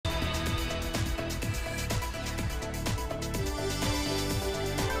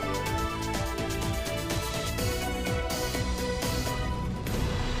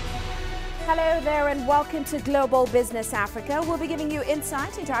Hello there and welcome to Global Business Africa. We'll be giving you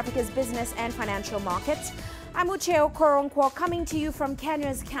insight into Africa's business and financial markets. I'm Ucheo Koronkwo coming to you from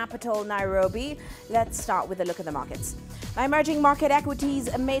Kenya's capital, Nairobi. Let's start with a look at the markets. Now, emerging market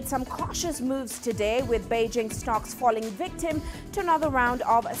equities made some cautious moves today, with Beijing stocks falling victim to another round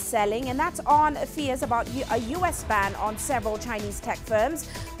of selling, and that's on fears about a U.S. ban on several Chinese tech firms.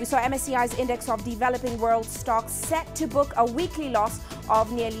 We saw MSCI's index of developing world stocks set to book a weekly loss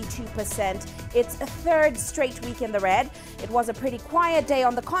of nearly 2%. Its third straight week in the red. It was a pretty quiet day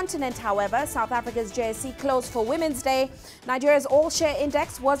on the continent, however. South Africa's JSE closed for Women's Day. Nigeria's all-share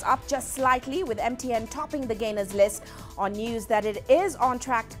index was up just slightly, with MTN topping the gainers list on news that it is on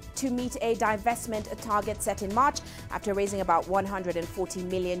track to meet a divestment target set in March after raising about $140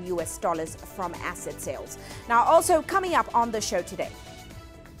 million from asset sales. Now, also coming up on the show today,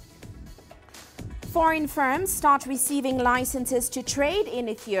 foreign firms start receiving licenses to trade in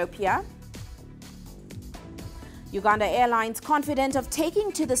Ethiopia. Uganda Airlines confident of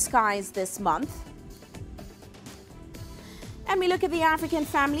taking to the skies this month. And we look at the African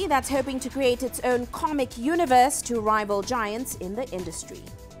family that's hoping to create its own comic universe to rival giants in the industry.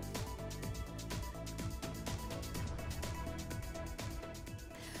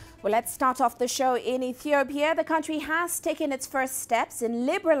 Well, let's start off the show in Ethiopia. The country has taken its first steps in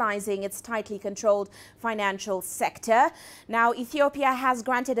liberalizing its tightly controlled financial sector. Now, Ethiopia has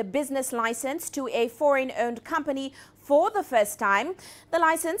granted a business license to a foreign-owned company for the first time. The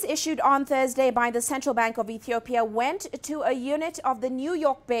license, issued on Thursday by the Central Bank of Ethiopia, went to a unit of the New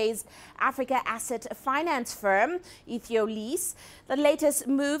York-based Africa asset finance firm, EthioLease. The latest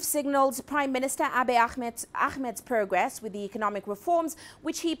move signals Prime Minister Abiy Ahmed's progress with the economic reforms,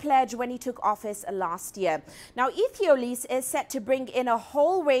 which he pledged when he took office last year. Now, EthioLease is set to bring in a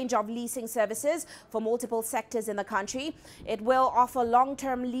whole range of leasing services for multiple sectors in the country. It will offer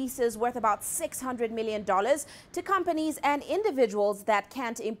long-term leases worth about $600 million to companies and individuals that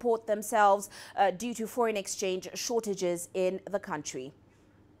can't import themselves due to foreign exchange shortages in the country.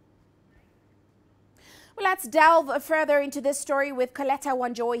 Well, let's delve further into this story with Coletta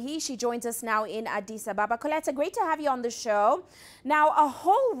Wanjohi. She joins us now in Addis Ababa. Coletta, great to have you on the show. Now, a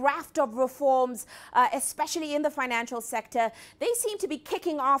whole raft of reforms, especially in the financial sector, they seem to be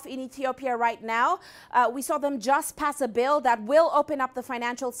kicking off in Ethiopia right now. We saw them just pass a bill that will open up the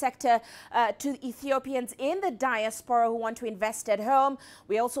financial sector to Ethiopians in the diaspora who want to invest at home.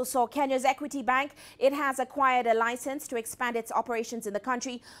 We also saw Kenya's Equity Bank. It has acquired a license to expand its operations in the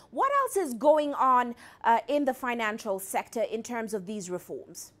country. What else is going on in the financial sector in terms of these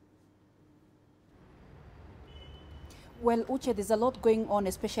reforms? Well, Uche, there's a lot going on,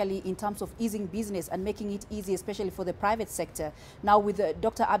 especially in terms of easing business and making it easy, especially for the private sector. Now, with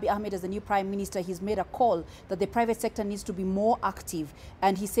Dr. Abiy Ahmed as the new prime minister, he's made a call that the private sector needs to be more active.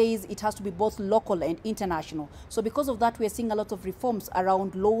 And he says it has to be both local and international. So because of that, we are seeing a lot of reforms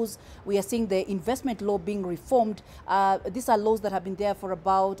around laws. We are seeing the investment law being reformed. These are laws that have been there for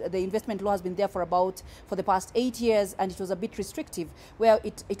the investment law has been there for the past 8 years, and it was a bit restrictive, where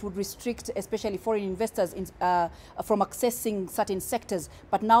it would restrict especially foreign investors from accessing certain sectors.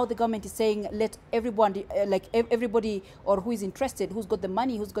 But now the government is saying, let everybody, everybody or who is interested, who's got the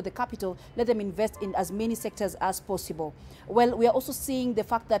money, who's got the capital, let them invest in as many sectors as possible. Well, we are also seeing the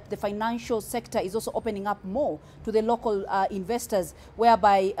fact that the financial sector is also opening up more to the local investors,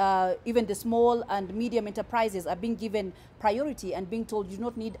 whereby even the small and medium enterprises are being given priority and being told you do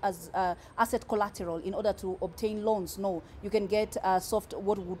not need as asset collateral in order to obtain loans. No, you can get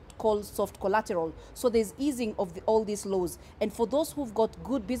what we would call soft collateral. So there's easing of all these laws. And for those who've got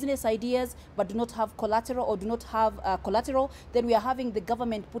good business ideas but do not have collateral or do not have collateral, then we are having the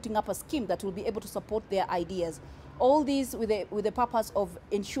government putting up a scheme that will be able to support their ideas. All these with the purpose of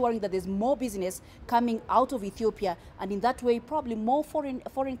ensuring that there's more business coming out of Ethiopia, and in that way probably more foreign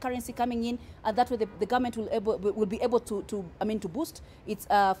currency coming in, and that way the government will be able to boost its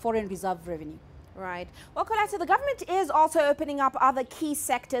foreign reserve revenue. Right. Well, Coletta, the government is also opening up other key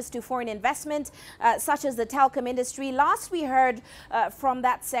sectors to foreign investment, such as the telecom industry. Last we heard from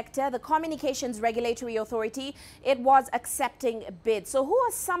that sector, the Communications Regulatory Authority, it was accepting bids. So who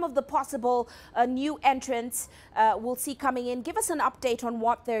are some of the possible new entrants we'll see coming in? Give us an update on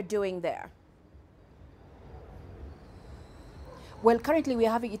what they're doing there. Well, currently we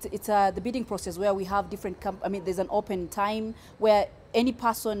are having it's the bidding process where we have different there's an open time where any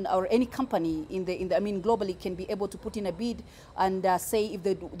person or any company globally can be able to put in a bid and say if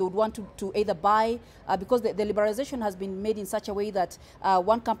they would want to either buy, because the liberalization has been made in such a way that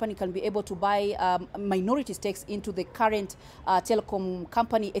one company can be able to buy minority stakes into the current telecom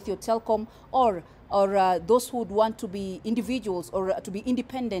company, Ethio Telecom, or or those who would want to be individuals or to be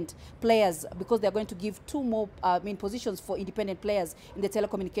independent players, because they're going to give 2 more main positions for independent players in the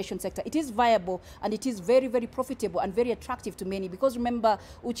telecommunication sector. It is viable and it is very, very profitable and very attractive to many, because remember,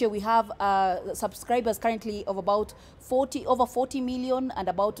 Uche, we have subscribers currently of about over 40 million and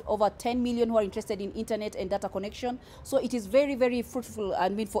about over 10 million who are interested in internet and data connection. So it is very, very fruitful, I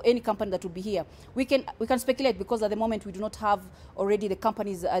mean, for any company that will be here. We can speculate, because at the moment we do not have already the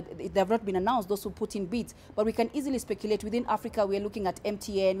companies, they have not been announced, those who put in bids, but we can easily speculate. Within Africa, we are looking at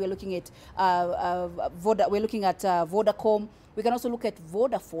MTN, we are looking at Vodacom. We can also look at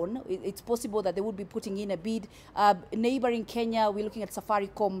Vodafone. It's possible that they would be putting in a bid. Neighboring Kenya, we're looking at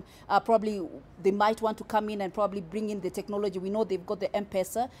Safaricom. Probably they might want to come in and probably bring in the technology. We know they've got the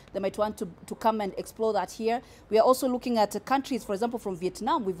M-Pesa. They might want to come and explore that here. We are also looking at countries, for example, from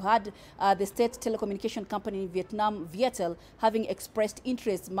Vietnam. We've had the state telecommunication company in Vietnam, Viettel, having expressed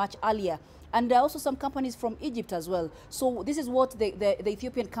interest much earlier. And there are also some companies from Egypt as well. So this is what the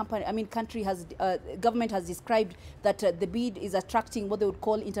Ethiopian country has, government has described, that the bid is attracting what they would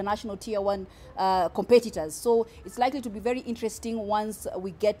call international tier 1 competitors. So it's likely to be very interesting once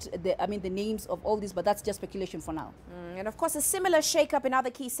we get the names of all these, but that's just speculation for now. And of course, a similar shake-up in other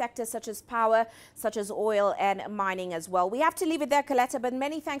key sectors such as power, such as oil and mining as well. We have to leave it there, Coletta, but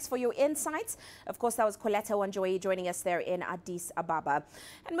many thanks for your insights. Of course, that was Coletta Wanjoyi joining us there in Addis Ababa.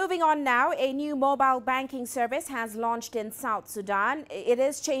 And moving on now, a new mobile banking service has launched in South Sudan. It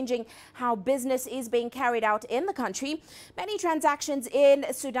is changing how business is being carried out in the country. Many transactions in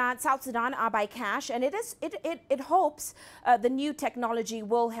South Sudan are by cash, and it hopes the new technology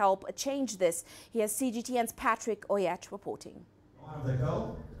will help change this. Here's CGTN's Patrick Oyet reporting.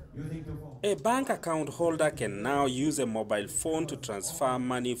 A bank account holder can now use a mobile phone to transfer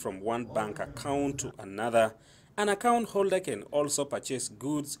money from one bank account to another. An account holder can also purchase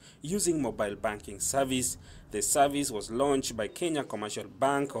goods using mobile banking service. The service was launched by Kenya Commercial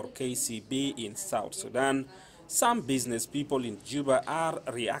Bank, or KCB, in South Sudan. Some business people in Juba are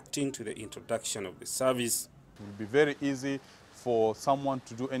reacting to the introduction of the service. It will be very easy for someone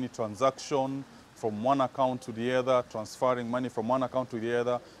to do any transaction from one account to the other, transferring money from one account to the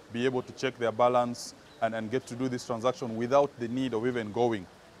other, be able to check their balance and get to do this transaction without the need of even going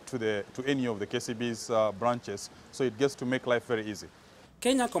to any of the KCB's branches. So it gets to make life very easy.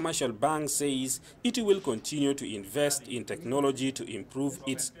 Kenya Commercial Bank says it will continue to invest in technology to improve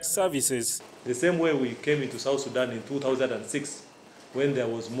its services. The same way we came into South Sudan in 2006, when there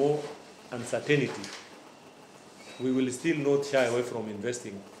was more uncertainty, we will still not shy away from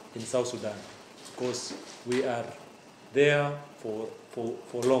investing in South Sudan, because we are there for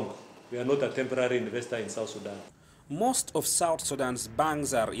long. We are not a temporary investor in South Sudan. Most of South Sudan's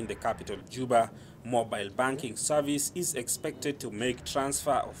banks are in the capital, Juba. Mobile banking service is expected to make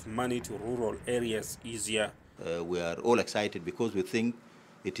transfer of money to rural areas easier. We are all excited because we think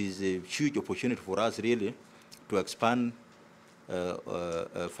it is a huge opportunity for us really to expand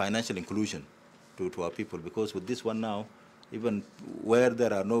financial inclusion to our people, because with this one now, even where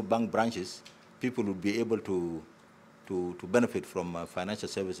there are no bank branches, people will be able to benefit from financial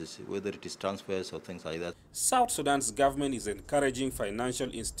services, whether it is transfers or things like that. South Sudan's government is encouraging financial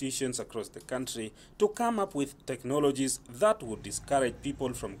institutions across the country to come up with technologies that would discourage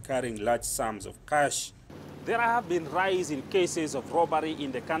people from carrying large sums of cash. There have been rise in cases of robbery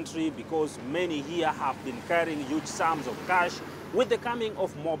in the country because many here have been carrying huge sums of cash. With the coming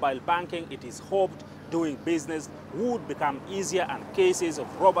of mobile banking, it is hoped doing business would become easier and cases of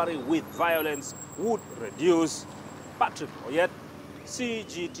robbery with violence would reduce. Patrick Oyet,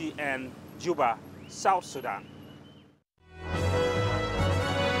 CGTN, Juba, South Sudan.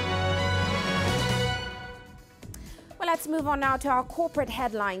 Well, let's move on now to our corporate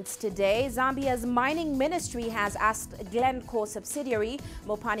headlines today. Zambia's mining ministry has asked Glencore subsidiary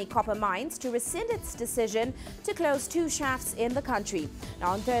Mopani Copper Mines to rescind its decision to close 2 shafts in the country.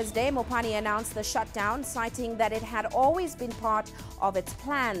 Now, on Thursday, Mopani announced the shutdown, citing that it had always been part of its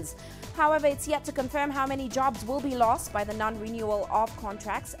plans. However, it's yet to confirm how many jobs will be lost by the non-renewal of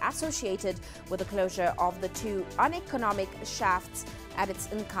contracts associated with the closure of the 2 uneconomic shafts at its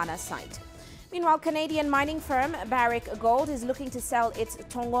Nkana site. Meanwhile, Canadian mining firm Barrick Gold is looking to sell its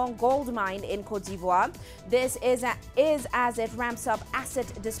Tongon gold mine in Côte d'Ivoire. This is as it ramps up asset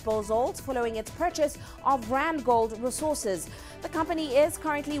disposals following its purchase of Rand Gold Resources. The company is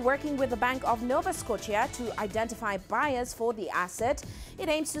currently working with the Bank of Nova Scotia to identify buyers for the asset. It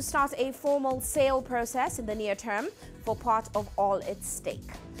aims to start a formal sale process in the near term for part of all its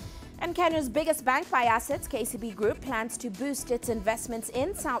stake. And Kenya's biggest bank by assets, KCB Group, plans to boost its investments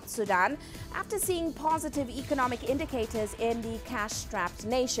in South Sudan after seeing positive economic indicators in the cash-strapped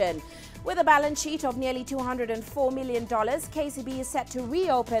nation. With a balance sheet of nearly $204 million, KCB is set to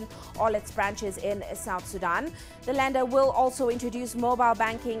reopen all its branches in South Sudan. The lender will also introduce mobile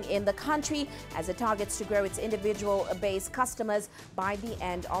banking in the country as it targets to grow its individual-based customers by the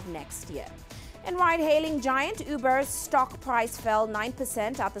end of next year. And ride-hailing giant Uber's stock price fell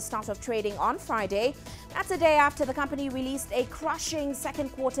 9% at the start of trading on Friday. That's a day after the company released a crushing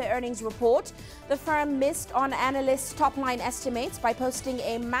second-quarter earnings report. The firm missed on analysts' top-line estimates by posting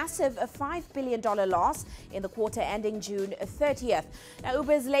a massive $5 billion loss in the quarter ending June 30th. Now,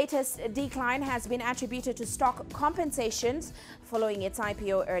 Uber's latest decline has been attributed to stock compensations following its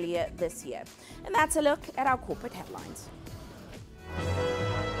IPO earlier this year. And that's a look at our corporate headlines.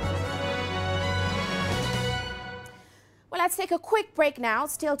 Well, let's take a quick break now,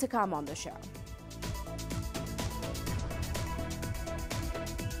 still to come on the show.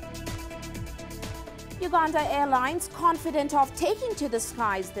 Uganda Airlines confident of taking to the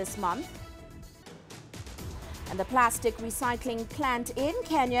skies this month. And the plastic recycling plant in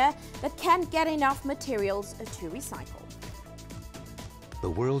Kenya that can't get enough materials to recycle. The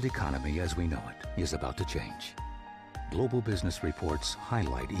world economy as we know it is about to change. Global business reports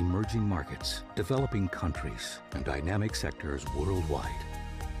highlight emerging markets, developing countries, and dynamic sectors worldwide.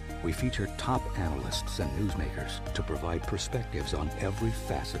 We feature top analysts and newsmakers to provide perspectives on every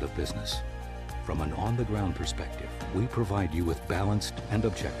facet of business. From an on-the-ground perspective, we provide you with balanced and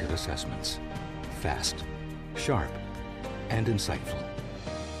objective assessments. Fast, sharp, and insightful.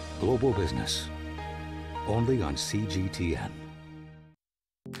 Global business, only on CGTN.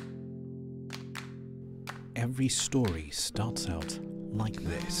 Every story starts out like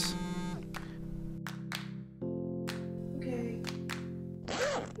this. Okay.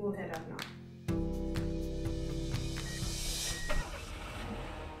 We'll head up now.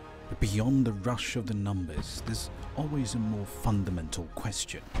 But beyond the rush of the numbers, there's always a more fundamental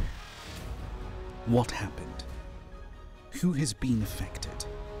question. What happened? Who has been affected?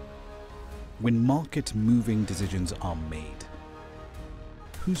 When market-moving decisions are made,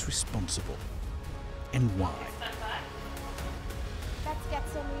 who's responsible? And why? Let's get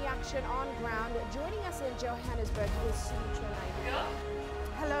some reaction on ground. Joining us in Johannesburg is Sumitra Nairobi.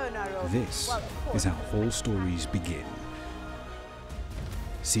 Hello, Nairobi. This is how all stories begin.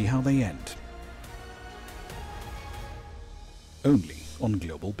 See how they end. Only on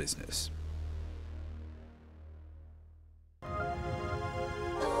Global Business.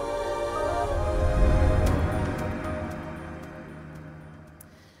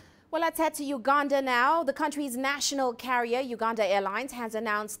 Well, let's head to Uganda now. The country's national carrier, Uganda Airlines, has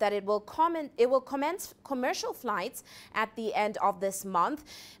announced that it will commence commercial flights at the end of this month.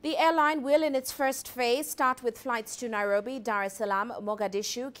 The airline will, in its first phase, start with flights to Nairobi, Dar es Salaam,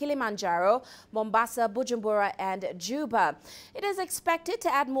 Mogadishu, Kilimanjaro, Mombasa, Bujumbura, and Juba. It is expected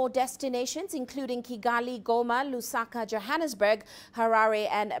to add more destinations, including Kigali, Goma, Lusaka, Johannesburg, Harare,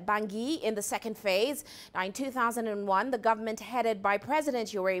 and Bangui in the second phase. Now, in 2001, the government headed by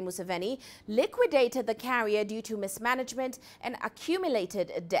President Yoweri Museveni liquidated the carrier due to mismanagement and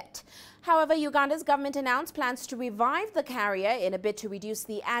accumulated debt. However, Uganda's government announced plans to revive the carrier in a bid to reduce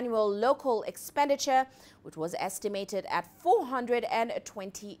the annual local expenditure, which was estimated at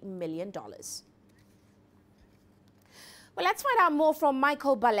 $420 million. Well, let's find out more from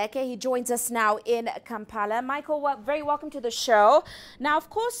Michael Baleke. He joins us now in Kampala. Michael, very welcome to the show. Now, of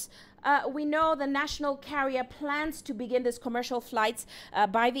course, we know the national carrier plans to begin these commercial flights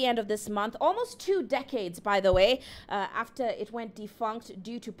by the end of this month. Almost 2 decades, by the way, after it went defunct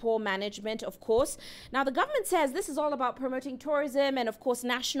due to poor management, of course. Now, the government says this is all about promoting tourism and, of course,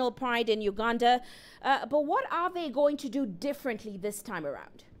 national pride in Uganda. But what are they going to do differently this time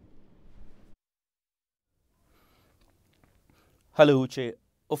around? Hello, Uche.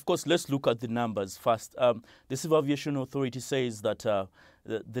 Of course, let's look at the numbers first. The Civil Aviation Authority says that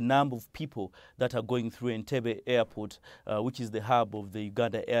the number of people that are going through Entebbe Airport, which is the hub of the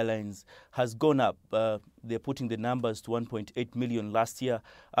Uganda Airlines, has gone up. They're putting the numbers to 1.8 million last year,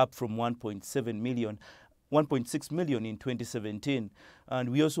 up from 1.6 million in 2017. And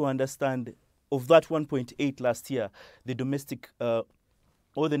we also understand of that 1.8 last year, the domestic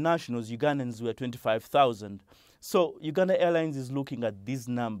or the nationals, Ugandans, were 25,000. So Uganda Airlines is looking at these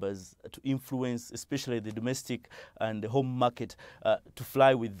numbers to influence especially the domestic and the home market to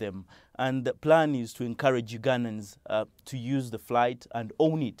fly with them. And the plan is to encourage Ugandans to use the flight and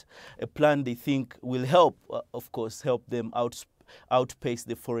own it. A plan they think will help, of course, help them outpace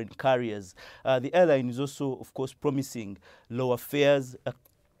the foreign carriers. The airline is also, of course, promising lower fares.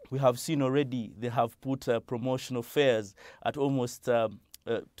 We have seen already they have put promotional fares at almost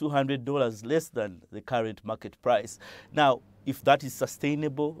 $200 less than the current market price. Now, if that is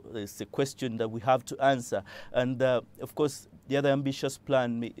sustainable, it's a question that we have to answer. And of course, the other ambitious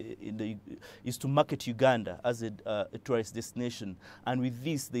plan is to market Uganda as a tourist destination. And with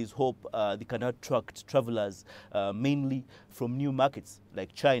this, there's hope they can attract travelers mainly from new markets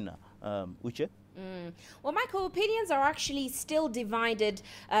like China. Uche? Well, Michael, opinions are actually still divided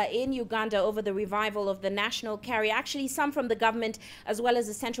in Uganda over the revival of the national carry. Actually, some from the government as well as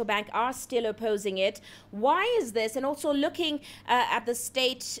the central bank are still opposing it. Why is this? And also looking at the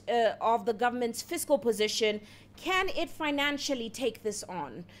state of the government's fiscal position, can it financially take this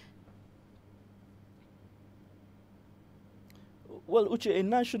on? Well, Uche, a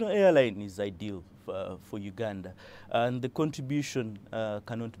national airline is ideal for Uganda, and the contribution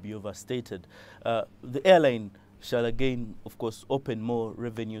cannot be overstated. The airline shall again, of course, open more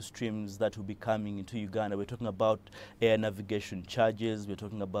revenue streams that will be coming into Uganda. We're talking about air navigation charges, we're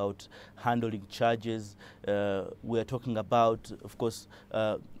talking about handling charges, we're talking about, of course,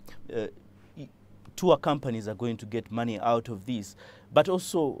 tour companies are going to get money out of this. But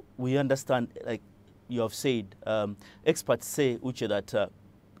also, we understand, like you have said, experts say, Uche, that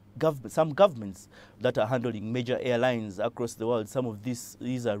some governments that are handling major airlines across the world, some of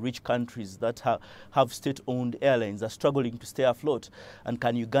these are rich countries that have state-owned airlines, are struggling to stay afloat. And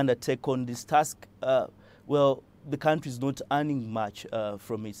can Uganda take on this task? Well, the country is not earning much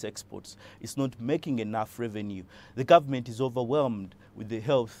from its exports. It's not making enough revenue. The government is overwhelmed with the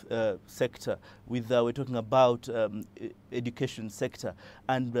health sector, with we're talking about education sector,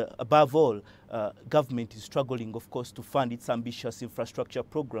 and above all, government is struggling, of course, to fund its ambitious infrastructure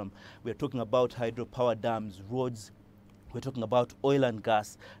program. We're talking about hydropower dams, roads. We're talking about oil and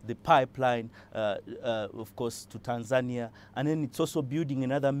gas, the pipeline, of course, to Tanzania, and then it's also building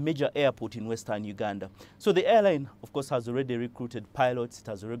another major airport in Western Uganda. So the airline, of course, has already recruited pilots. It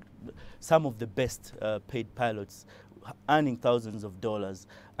has some of the best paid pilots, earning thousands of dollars,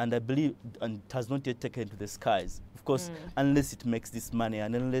 and I believe, and it has not yet taken to the skies. Of course, unless it makes this money,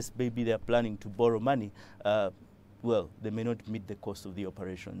 and unless maybe they're planning to borrow money, well, they may not meet the cost of the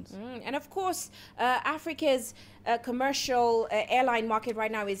operations. And of course, Africa's commercial airline market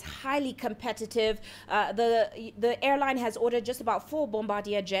right now is highly competitive. The airline has ordered just about 4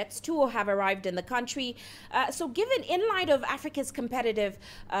 Bombardier jets. 2 have arrived in the country. So given, in light of Africa's competitive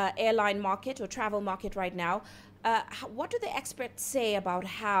airline market or travel market right now, what do the experts say about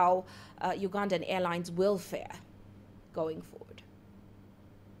how Ugandan airlines will fare going forward?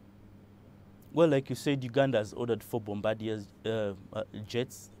 Well, like you said, Uganda has ordered 4 Bombardier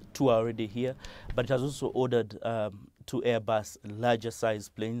jets. 2 are already here, but it has also ordered 2 Airbus larger size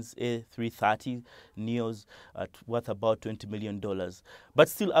planes, A330 Neos, worth about $20 million. But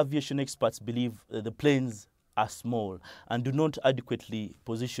still, aviation experts believe the planes are small and do not adequately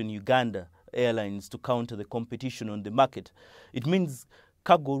position Uganda airlines to counter the competition on the market. It means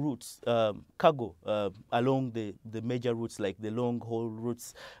cargo routes, along the major routes, like the long-haul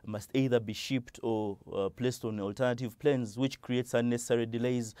routes, must either be shipped or placed on alternative planes, which creates unnecessary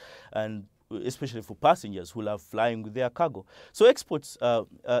delays, and especially for passengers who love flying with their cargo. So experts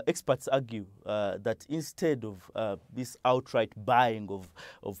argue that instead of this outright buying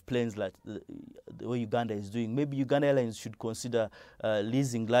of planes like the way Uganda is doing, maybe Uganda Airlines should consider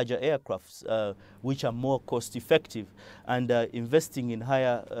leasing larger aircrafts, which are more cost-effective, and investing in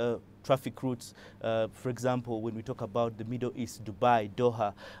higher traffic routes. For example, when we talk about the Middle East, Dubai,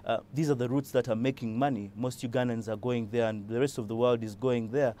 Doha, these are the routes that are making money. Most Ugandans are going there, and the rest of the world is going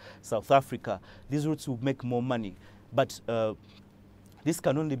there. South Africa, these routes will make more money. But this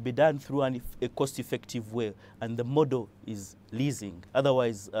can only be done through a cost-effective way, and the model is leasing.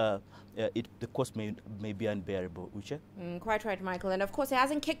 Otherwise, the cost may be unbearable. Uche? Quite right, Michael. And of course, it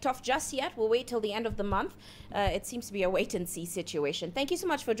hasn't kicked off just yet. We'll wait till the end of the month. It seems to be a wait-and-see situation. Thank you so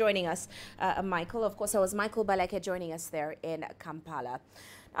much for joining us, Michael. Of course, that was Michael Baleke joining us there in Kampala.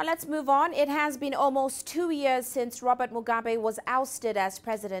 Now let's move on. It has been almost 2 years since Robert Mugabe was ousted as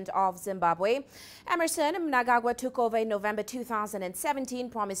president of Zimbabwe. Emmerson Mnangagwa took over in November 2017,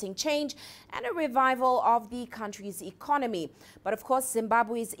 promising change and a revival of the country's economy. But of course,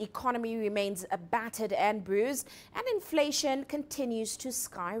 Zimbabwe's economy remains battered and bruised, and inflation continues to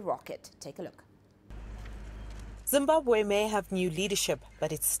skyrocket. Take a look. Zimbabwe may have new leadership,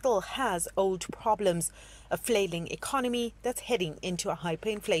 but it still has old problems. A flailing economy that's heading into a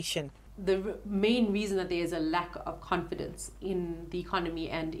hyperinflation. The main reason that there is a lack of confidence in the economy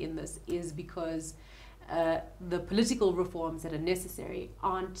and in this is because the political reforms that are necessary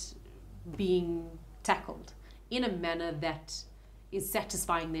aren't being tackled in a manner that is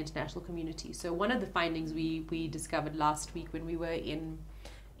satisfying the international community. So one of the findings we discovered last week when we were in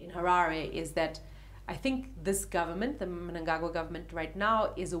Harare is that I think this government, the Mnangagwa government right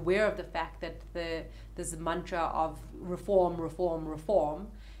now, is aware of the fact that this mantra of reform, reform, reform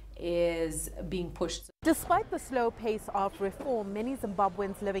is being pushed. Despite the slow pace of reform, many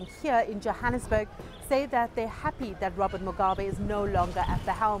Zimbabweans living here in Johannesburg say that they're happy that Robert Mugabe is no longer at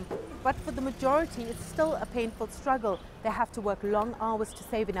the helm. But for the majority, it's still a painful struggle. They have to work long hours to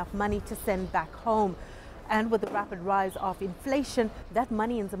save enough money to send back home. And with the rapid rise of inflation, that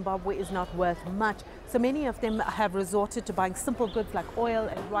money in Zimbabwe is not worth much. So many of them have resorted to buying simple goods like oil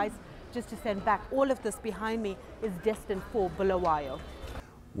and rice just to send back. All of this behind me is destined for Bulawayo.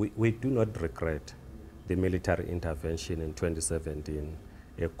 We do not regret the military intervention in 2017,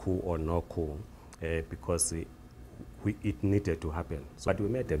 a coup or no coup, because it needed to happen. But we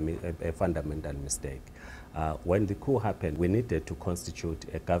made a fundamental mistake. When the coup happened, we needed to constitute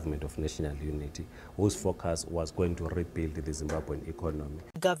a government of national unity whose focus was going to rebuild the Zimbabwean economy.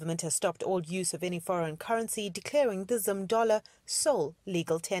 The government has stopped all use of any foreign currency, declaring the Zim dollar sole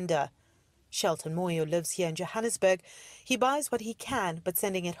legal tender. Shelton Moyo lives here in Johannesburg. He buys what he can, but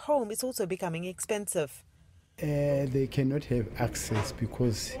sending it home is also becoming expensive. They cannot have access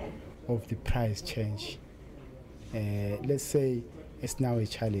because of the price change. Let's say it's now a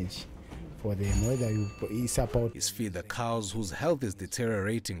challenge for them, whether it's about... Is feed the cows whose health is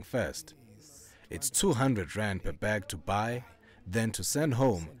deteriorating first. It's 200 rand per bag to buy, then to send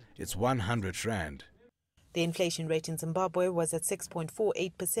home, it's 100 rand. The inflation rate in Zimbabwe was at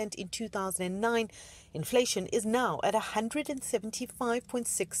 6.48% in 2009. Inflation is now at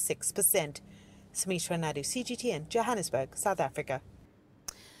 175.66%. Smita Nadu, CGTN, Johannesburg, South Africa.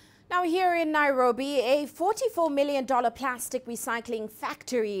 Now here in Nairobi, a $44 million plastic recycling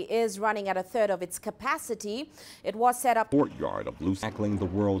factory is running at a third of its capacity. It was set up courtyard of Lucy tackling the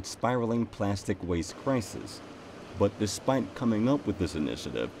world's spiraling plastic waste crisis. But despite coming up with this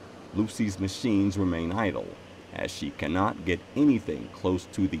initiative, Lucy's machines remain idle, as she cannot get anything close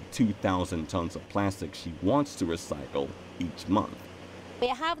to the 2,000 tons of plastic she wants to recycle each month. We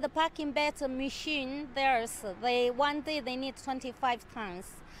have the packing bed machine there. So one day they need 25 tons.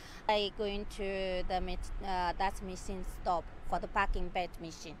 I going to that machine stop for the packing bed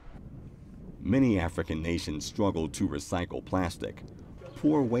machine. Many African nations struggle to recycle plastic.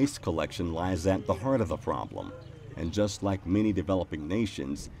 Poor waste collection lies at the heart of the problem. And just like many developing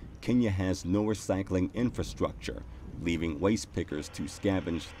nations, Kenya has no recycling infrastructure, leaving waste pickers to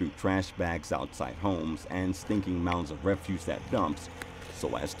scavenge through trash bags outside homes and stinking mounds of refuse at dumps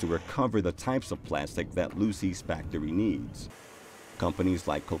so as to recover the types of plastic that Lucy's factory needs. Companies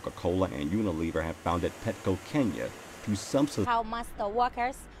like Coca-Cola and Unilever have founded Petco Kenya to subsidize. How much the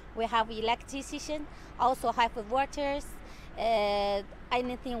workers, we have electrician, also have waters,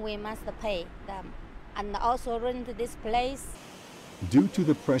 anything we must pay them, and also rent this place. Due to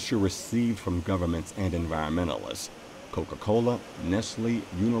the pressure received from governments and environmentalists, Coca-Cola, Nestle,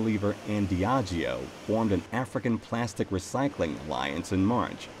 Unilever, and Diageo formed an African Plastic Recycling Alliance in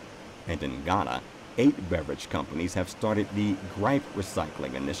March. And in Ghana, 8 beverage companies have started the Gripe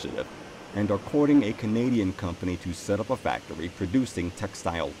Recycling Initiative and are courting a Canadian company to set up a factory producing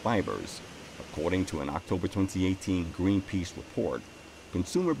textile fibers. According to an October 2018 Greenpeace report,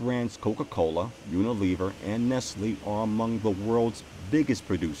 consumer brands Coca-Cola, Unilever, and Nestle are among the world's biggest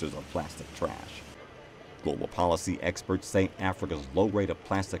producers of plastic trash. Global policy experts say Africa's low rate of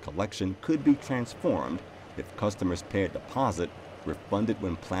plastic collection could be transformed if customers pay a deposit refunded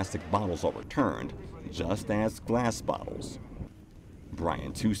when plastic bottles are returned, just as glass bottles.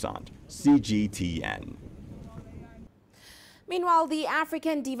 Brian Toussaint, CGTN. Meanwhile, the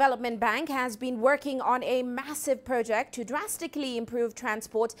African Development Bank has been working on a massive project to drastically improve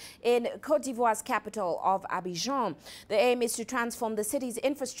transport in Côte d'Ivoire's capital of Abidjan. The aim is to transform the city's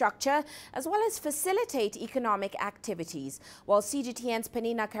infrastructure as well as facilitate economic activities. While CGTN's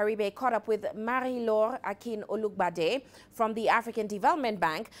Penina Karibe caught up with Marie-Laure Akin-Olugbade from the African Development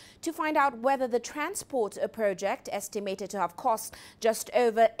Bank to find out whether the transport project, estimated to have cost just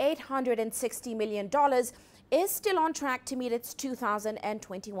over $860 million, is still on track to meet its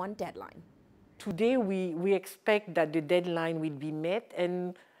 2021 deadline. Today we expect that the deadline will be met,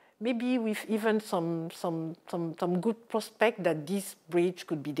 and maybe with even some good prospect that this bridge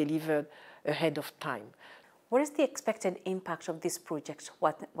could be delivered ahead of time. What is the expected impact of this project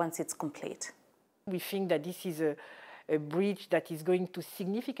once it's complete? We think that this is a bridge that is going to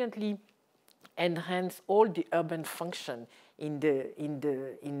significantly enhance all the urban function in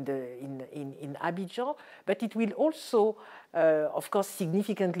Abidjan, but it will also, of course,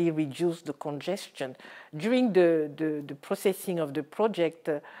 significantly reduce the congestion. During the processing of the project,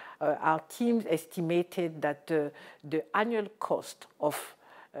 our teams estimated that the annual cost of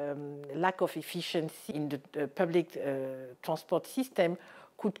lack of efficiency in the public transport system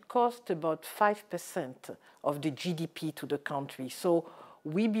could cost about 5% of the GDP to the country. So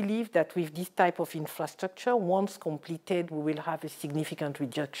we believe that with this type of infrastructure, once completed, we will have a significant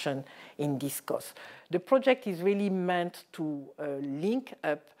reduction in this cost. The project is really meant to link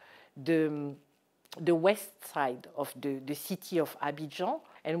up the west side of the city of Abidjan,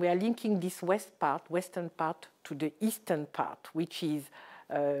 and we are linking this western part to the eastern part, which is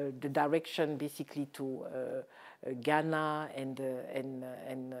the direction basically to Ghana and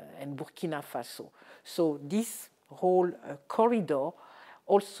Burkina Faso. So this whole corridor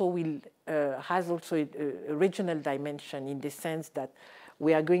also has also a regional dimension, in the sense that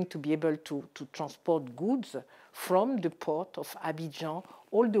we are going to be able to transport goods from the port of Abidjan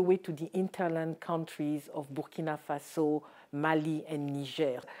all the way to the hinterland countries of Burkina Faso, Mali, and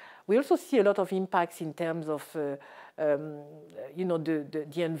Niger. We also see a lot of impacts in terms of you know,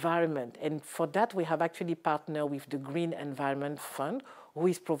 the environment. And for that, we have actually partnered with the Green Environment Fund, who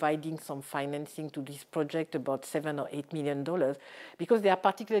is providing some financing to this project, about $7 or $8 million, because they are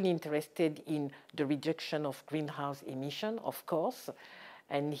particularly interested in the reduction of greenhouse emission, of course.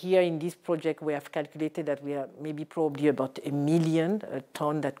 And here in this project, we have calculated that we are maybe probably about 1 million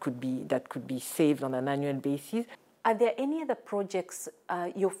tons that could be saved on an annual basis. Are there any other projects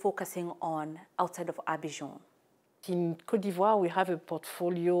you're focusing on outside of Abidjan? In Côte d'Ivoire, we have a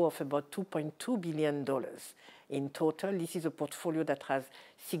portfolio of about $2.2 billion in total. This is a portfolio that has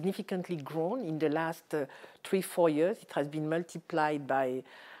significantly grown in the last 3-4 years. It has been multiplied by,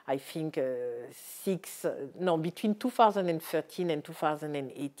 I think, between 2013 and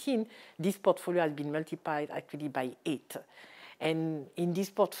 2018, this portfolio has been multiplied actually by 8. And in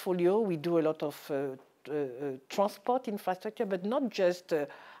this portfolio, we do a lot of transport infrastructure, but not just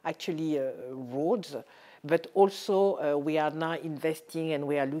actually roads, but also we are now investing, and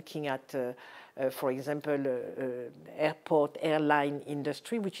we are looking at, for example, airline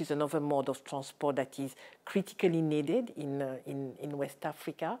industry, which is another mode of transport that is critically needed in West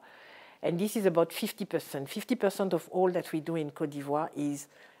Africa. And this is about 50%. 50% of all that we do in Côte d'Ivoire is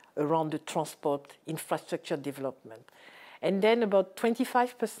around the transport infrastructure development. And then about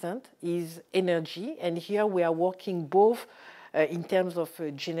 25% is energy. And here we are working both in terms of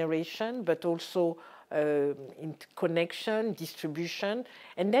generation, but also in connection, distribution.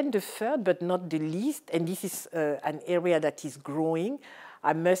 And then the third, but not the least, and this is an area that is growing.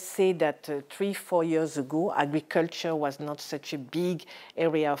 I must say that 3-4 years ago, agriculture was not such a big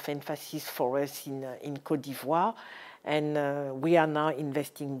area of emphasis for us in Côte d'Ivoire. And we are now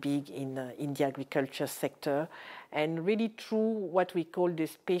investing big in the agriculture sector, and really through what we call the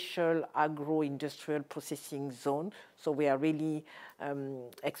spatial agro-industrial processing zone. So we are really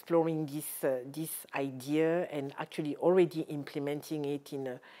exploring this idea and actually already implementing it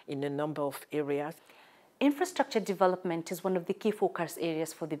in a number of areas. Infrastructure development is one of the key focus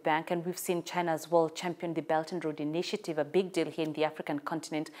areas for the bank, and we've seen China as well champion the Belt and Road Initiative, a big deal here in the African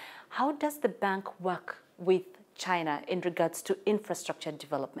continent. How does the bank work with China in regards to infrastructure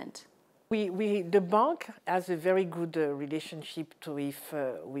development? The bank has a very good relationship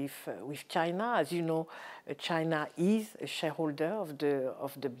with China. As you know, China is a shareholder of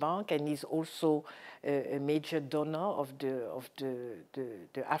the bank, and is also a major donor of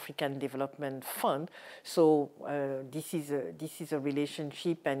the African Development Fund. So this is a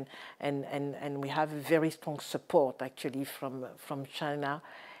relationship, and we have a very strong support actually from China.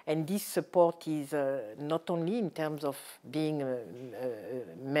 And this support is not only in terms of being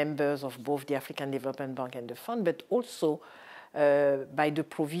members of both the African Development Bank and the fund, but also by the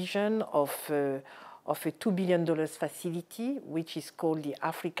provision of a $2 billion facility, which is called the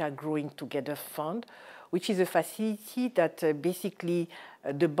Africa Growing Together Fund, which is a facility that basically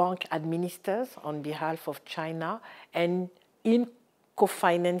the bank administers on behalf of China, and in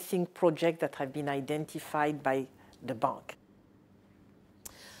co-financing projects that have been identified by the bank.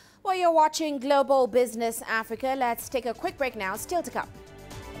 Well, you're watching Global Business Africa. Let's take a quick break now. Still to come.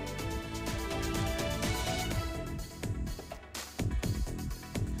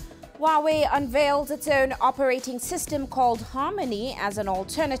 Huawei unveiled its own operating system called Harmony as an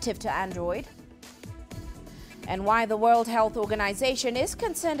alternative to Android. And why the World Health Organization is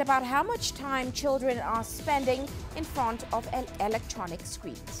concerned about how much time children are spending in front of electronic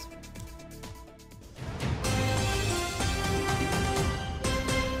screens.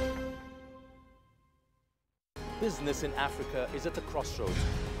 Business in Africa is at the crossroads.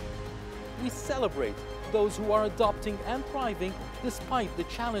 We celebrate those who are adopting and thriving despite the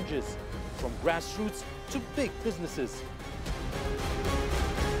challenges, from grassroots to big businesses.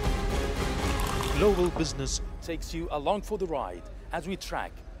 Global Business takes you along for the ride as we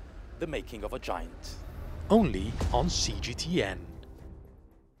track the making of a giant. Only on CGTN.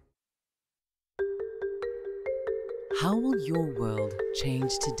 How will your world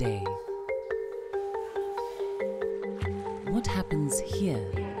change today? What happens here?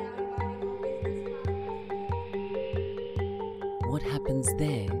 What happens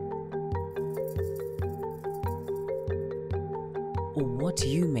there? Or what do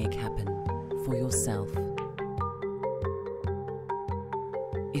you make happen for yourself?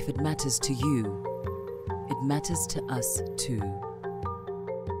 If it matters to you, it matters to us too.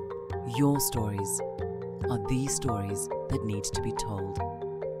 Your stories are the stories that need to be told.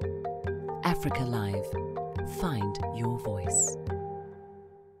 Africa Live. Find your voice.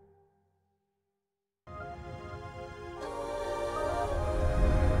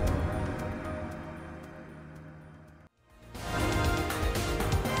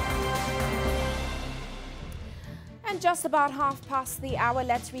 Just about half past the hour,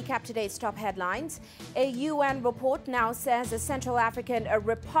 let's recap today's top headlines. A UN report now says the Central African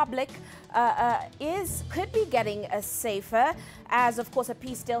Republic could be getting safer, as of course a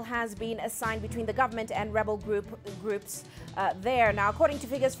peace deal has been signed between the government and rebel groups there. Now, according to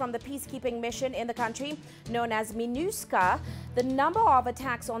figures from the peacekeeping mission in the country known as MINUSCA, the number of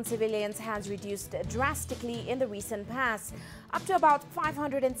attacks on civilians has reduced drastically in the recent past. Up to about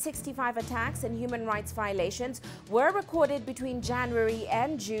 565 attacks and human rights violations were recorded between January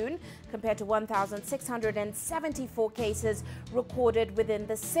and June, compared to 1,674 cases recorded within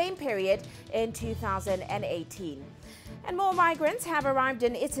the same period in 2018. And more migrants have arrived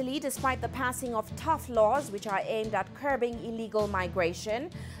in Italy despite the passing of tough laws which are aimed at curbing illegal migration.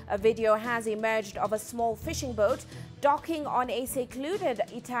 A video has emerged of a small fishing boat docking on a secluded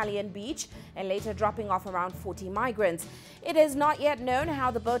Italian beach and later dropping off around 40 migrants. It is not yet known how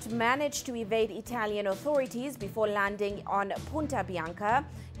the boat managed to evade Italian authorities before landing on Punta Bianca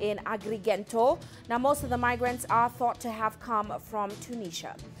in Agrigento. Now, most of the migrants are thought to have come from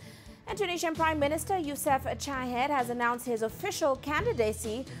Tunisia. And Tunisian Prime Minister Youssef Chahed has announced his official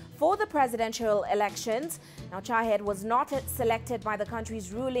candidacy for the presidential elections. Now, Chahed was not selected by the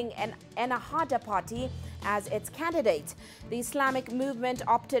country's ruling Ennahda party as its candidate. The Islamic movement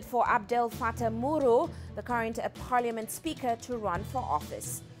opted for Abdel Fattah Mourou, the current parliament speaker, to run for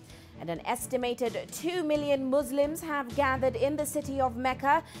office. And an estimated 2 million Muslims have gathered in the city of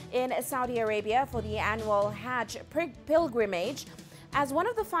Mecca in Saudi Arabia for the annual Hajj pilgrimage. As one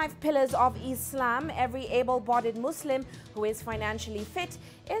of the 5 pillars of Islam, every able-bodied Muslim who is financially fit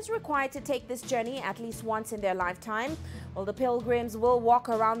is required to take this journey at least once in their lifetime. Well, the pilgrims will walk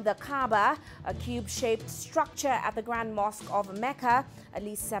around the Kaaba, a cube-shaped structure at the Grand Mosque of Mecca, at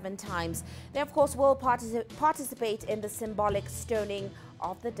least 7 times. They, of course, will participate in the symbolic stoning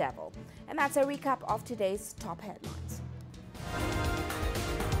of the devil. And that's a recap of today's top headlines.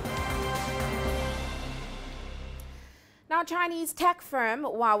 Now, Chinese tech firm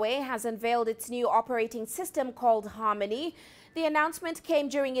Huawei has unveiled its new operating system called Harmony. The announcement came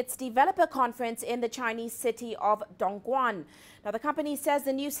during its developer conference in the Chinese city of Dongguan. Now, the company says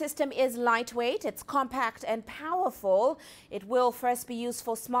the new system is lightweight, it's compact and powerful. It will first be used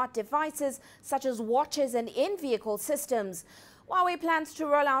for smart devices such as watches and in-vehicle systems. Huawei plans to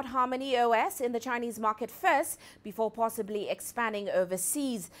roll out Harmony OS in the Chinese market first before possibly expanding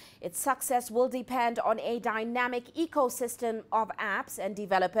overseas. Its success will depend on a dynamic ecosystem of apps and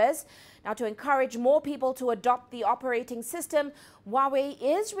developers. Now, to encourage more people to adopt the operating system, Huawei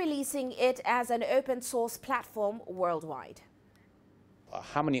is releasing it as an open source platform worldwide.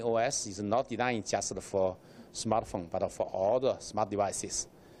 Harmony OS is not designed just for smartphone, but for all the smart devices.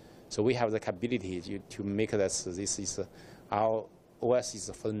 So we have the capability to make this is our OS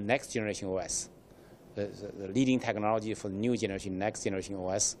is for the next generation OS, the leading technology for the new generation, next generation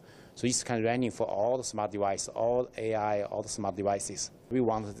OS. So it's kind of running for all the smart devices, all AI, all the smart devices. We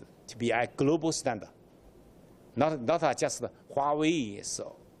want it to be a global standard, not just Huawei's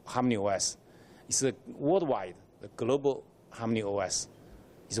Harmony OS. It's a worldwide, the global Harmony OS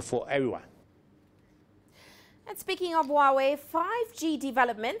is for everyone. And speaking of Huawei, 5G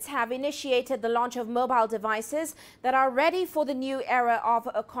developments have initiated the launch of mobile devices that are ready for the new era of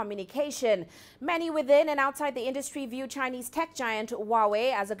communication. Many within and outside the industry view Chinese tech giant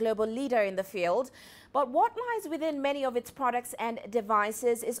Huawei as a global leader in the field. But what lies within many of its products and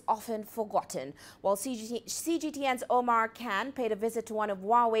devices is often forgotten. While CGTN's Omar Khan paid a visit to one of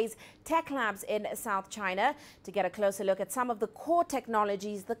Huawei's tech labs in South China to get a closer look at some of the core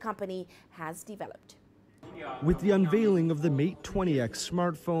technologies the company has developed. With the unveiling of the Mate 20X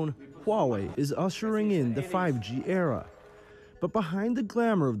smartphone, Huawei is ushering in the 5G era. But behind the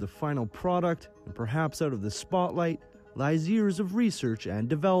glamour of the final product, and perhaps out of the spotlight, lies years of research and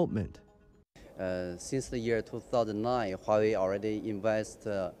development. Since the year 2009, Huawei already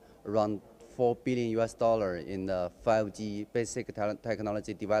invested around $4 billion in the 5G basic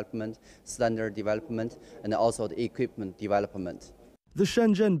technology development, standard development, and also the equipment development. The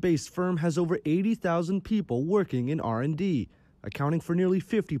Shenzhen-based firm has over 80,000 people working in R&D, accounting for nearly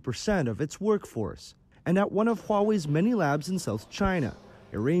 50% of its workforce. And at one of Huawei's many labs in South China,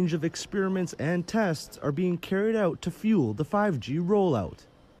 a range of experiments and tests are being carried out to fuel the 5G rollout.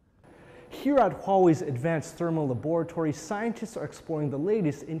 Here at Huawei's Advanced Thermal Laboratory, scientists are exploring the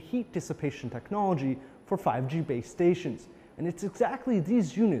latest in heat dissipation technology for 5G base stations. And it's exactly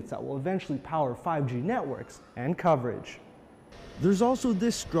these units that will eventually power 5G networks and coverage. There's also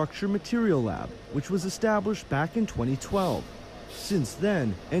this structure material lab, which was established back in 2012. Since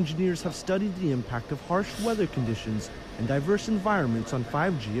then, engineers have studied the impact of harsh weather conditions and diverse environments on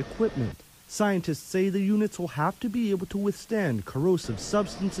 5G equipment. Scientists say the units will have to be able to withstand corrosive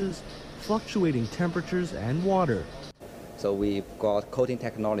substances, fluctuating temperatures, and water. So we've got coating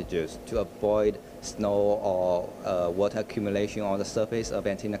technologies to avoid snow or water accumulation on the surface of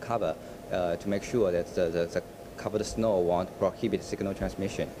antenna cover to make sure that the covered snow won't prohibit signal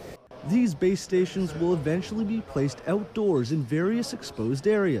transmission. These base stations will eventually be placed outdoors in various exposed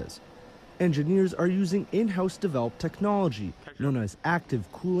areas. Engineers are using in-house developed technology known as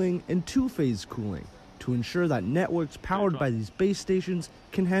active cooling and two-phase cooling to ensure that networks powered by these base stations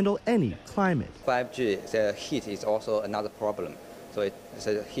can handle any climate. 5G, the heat is also another problem. So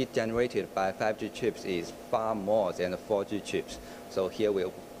the heat generated by 5G chips is far more than the 4G chips. So here we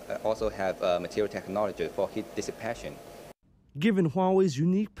also have material technology for heat dissipation. Given Huawei's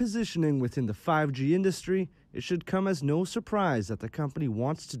unique positioning within the 5G industry, it should come as no surprise that the company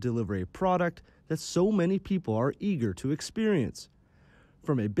wants to deliver a product that so many people are eager to experience.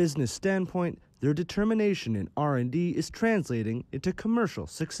 From a business standpoint, their determination in R&D is translating into commercial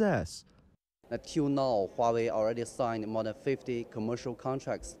success. Until now, Huawei already signed more than 50 commercial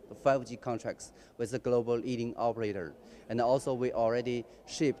contracts, 5G contracts, with the global leading operator. And also we already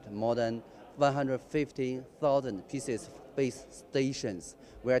shipped more than 150,000 pieces of base stations.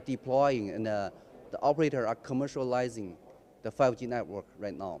 We are deploying and the operator are commercializing the 5G network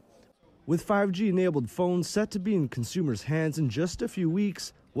right now. With 5G-enabled phones set to be in consumers' hands in just a few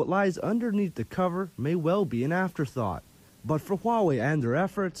weeks, what lies underneath the cover may well be an afterthought. But for Huawei and their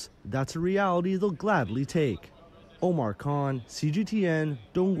efforts, that's a reality they'll gladly take. Omar Khan, CGTN,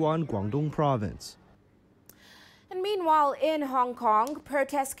 Dongguan, Guangdong Province. And meanwhile, in Hong Kong,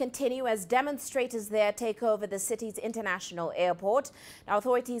 protests continue as demonstrators there take over the city's international airport. Now,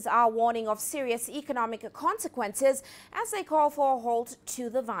 authorities are warning of serious economic consequences as they call for a halt to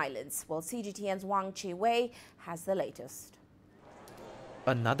the violence. Well, CGTN's Wang Chi-wei has the latest.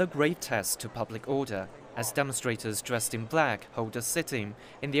 Another grave test to public order as demonstrators dressed in black hold a sit-in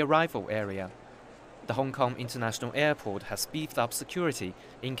in the arrival area. The Hong Kong International Airport has beefed up security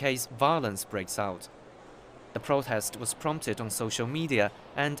in case violence breaks out. The protest was prompted on social media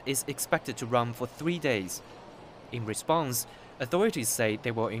and is expected to run for 3 days. In response, authorities say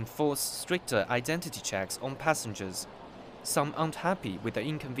they will enforce stricter identity checks on passengers. Some unhappy with the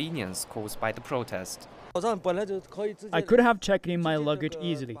inconvenience caused by the protest. I could have checked in my luggage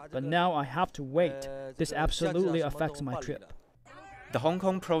easily, but now I have to wait. This absolutely affects my trip. The Hong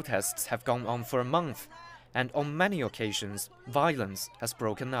Kong protests have gone on for a month, and on many occasions, violence has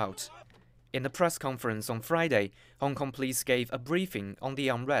broken out. In a press conference on Friday, Hong Kong police gave a briefing on the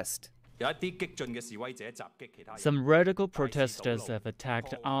unrest. Some radical protesters have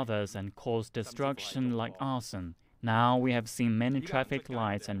attacked others and caused destruction like arson. Now we have seen many traffic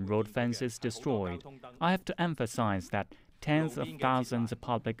lights and road fences destroyed. I have to emphasize that tens of thousands of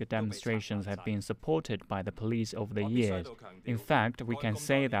public demonstrations have been supported by the police over the years. In fact, we can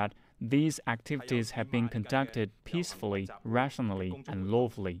say that these activities have been conducted peacefully, rationally, and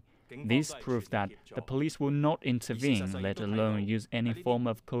lawfully. This proves that the police will not intervene, let alone use any form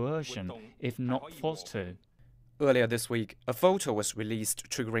of coercion, if not forced to. Earlier this week, a photo was released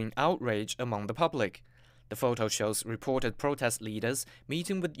triggering outrage among the public. The photo shows reported protest leaders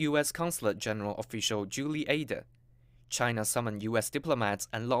meeting with U.S. Consulate General official Julie Ader. China summoned U.S. diplomats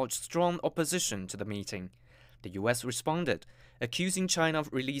and lodged strong opposition to the meeting. The U.S. responded, accusing China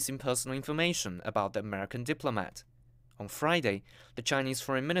of releasing personal information about the American diplomat. On Friday, the Chinese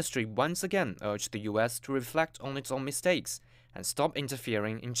Foreign Ministry once again urged the U.S. to reflect on its own mistakes and stop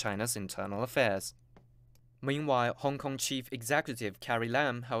interfering in China's internal affairs. Meanwhile, Hong Kong Chief Executive Carrie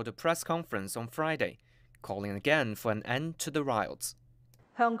Lam held a press conference on Friday, calling again for an end to the riots.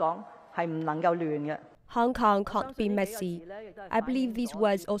 Hong Hong Kong can't be messy. I believe these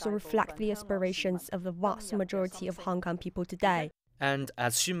words also reflect the aspirations of the vast majority of Hong Kong people today. And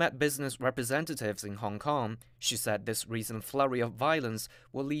as she met business representatives in Hong Kong, she said this recent flurry of violence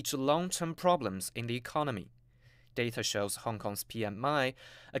will lead to long-term problems in the economy. Data shows Hong Kong's PMI,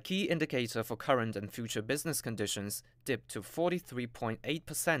 a key indicator for current and future business conditions, dipped to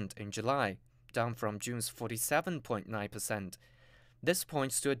 43.8% in July, down from June's 47.9%. This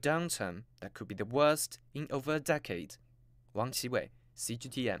points to a downturn that could be the worst in over a decade. Wang Qiwei,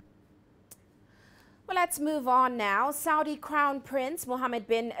 CGTN. Well, let's move on now. Saudi Crown Prince Mohammed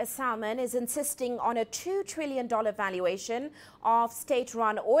bin Salman is insisting on a $2 trillion valuation of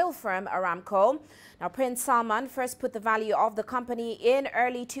state-run oil firm Aramco. Now, Prince Salman first put the value of the company in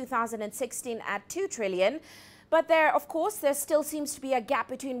early 2016 at $2 trillion. But there still seems to be a gap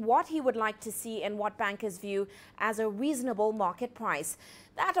between what he would like to see and what bankers view as a reasonable market price.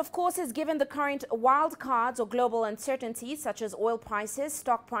 That, of course, is given the current wild cards or global uncertainties such as oil prices,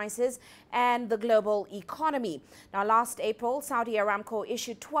 stock prices, and the global economy. Now, last April, Saudi Aramco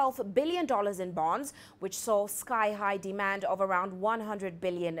issued $12 billion in bonds, which saw sky-high demand of around $100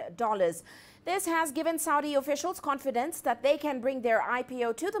 billion. This has given Saudi officials confidence that they can bring their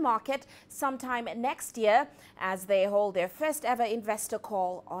IPO to the market sometime next year as they hold their first ever investor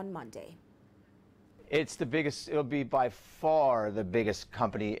call on Monday. It's the biggest, it'll be by far the biggest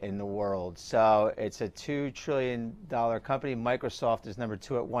company in the world. So it's a $2 trillion company. Microsoft is number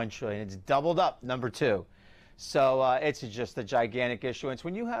 2 at $1 trillion. It's doubled up, number 2. So it's just a gigantic issuance.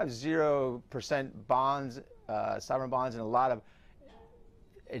 When you have 0% bonds, sovereign bonds in a lot of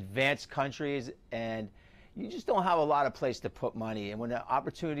advanced countries, and you just don't have a lot of place to put money. And when an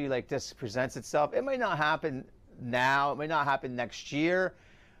opportunity like this presents itself, it may not happen now, it may not happen next year,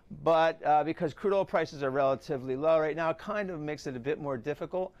 but because crude oil prices are relatively low right now, it kind of makes it a bit more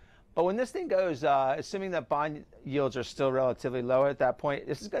difficult. But when this thing goes, assuming that bond yields are still relatively low at that point,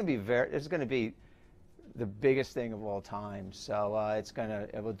 this is going to be the biggest thing of all time. So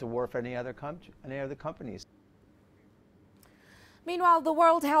it will dwarf any other companies. Meanwhile, the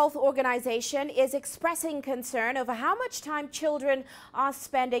World Health Organization is expressing concern over how much time children are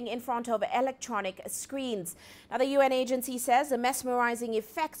spending in front of electronic screens. Now, the UN agency says the mesmerizing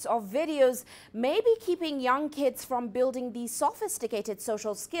effects of videos may be keeping young kids from building the sophisticated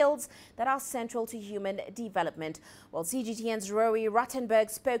social skills that are central to human development. Well, CGTN's Rory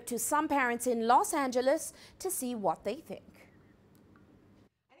Ruttenberg spoke to some parents in Los Angeles to see what they think.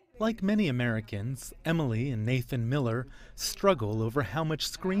 Like many Americans, Emily and Nathan Miller struggle over how much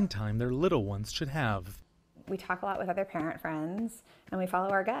screen time their little ones should have. We talk a lot with other parent friends, and we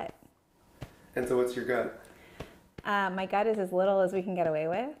follow our gut. And so what's your gut? My gut is as little as we can get away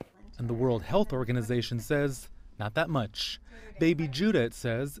with. And the World Health Organization says not that much. Baby Judah, it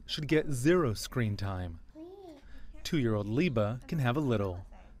says, should get 0 screen time. 2-year-old Liba can have a little,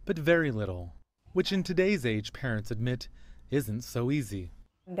 but very little, which in today's age, parents admit, isn't so easy.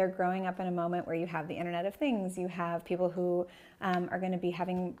 They're growing up in a moment where you have the Internet of Things, you have people who are going to be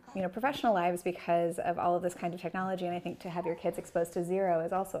having professional lives because of all of this kind of technology, and I think to have your kids exposed to 0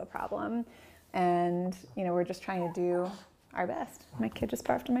 is also a problem. And we're just trying to do our best. My kid just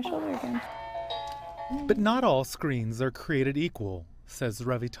barfed on my shoulder again. But not all screens are created equal, says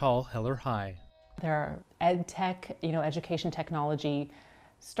Ravital Heller-High. There are ed tech, education technology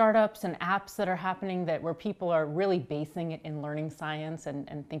startups and apps that are happening where people are really basing it in learning science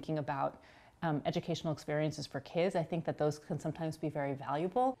and thinking about educational experiences for kids. I think that those can sometimes be very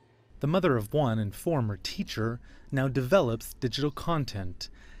valuable. The mother of one and former teacher now develops digital content.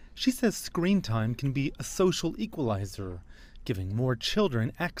 She says screen time can be a social equalizer, giving more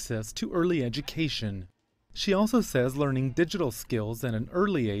children access to early education. She also says learning digital skills at an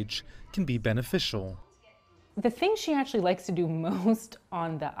early age can be beneficial. The thing she actually likes to do most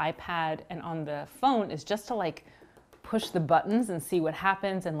on the iPad and on the phone is just to push the buttons and see what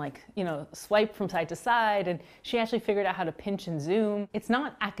happens and swipe from side to side. And she actually figured out how to pinch and zoom. It's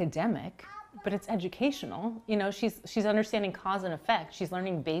not academic, but it's educational. She's understanding cause and effect. She's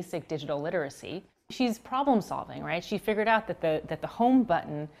learning basic digital literacy. She's problem solving, right? She figured out that the home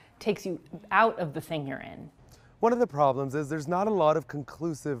button takes you out of the thing you're in. One of the problems is there's not a lot of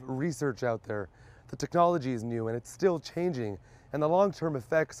conclusive research out there. The technology is new and it's still changing, and the long-term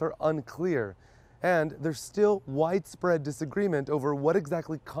effects are unclear. And there's still widespread disagreement over what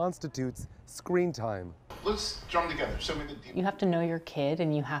exactly constitutes screen time. Let's drum together. Show me the deep. You have to know your kid,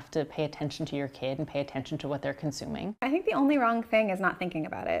 and you have to pay attention to your kid and pay attention to what they're consuming. I think the only wrong thing is not thinking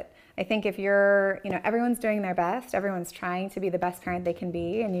about it. I think if you're, everyone's doing their best, everyone's trying to be the best parent they can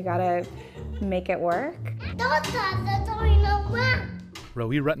be, and you gotta make it work.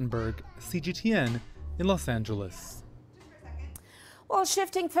 Rowie Ruttenberg, CGTN, in Los Angeles. Well,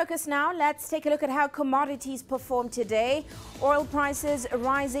 shifting focus now, let's take a look at how commodities performed today. Oil prices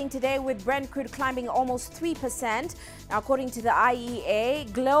rising today with Brent crude climbing almost 3%. Now, according to the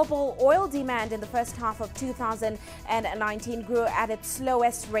IEA, global oil demand in the first half of 2019 grew at its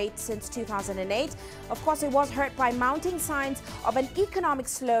slowest rate since 2008. Of course, it was hurt by mounting signs of an economic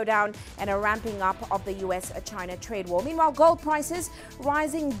slowdown and a ramping up of the US-China trade war. Meanwhile, gold prices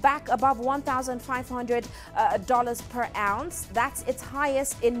rising back above $1,500 per ounce. That's its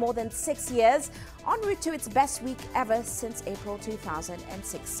highest in more than 6 years, en route to its best week ever since April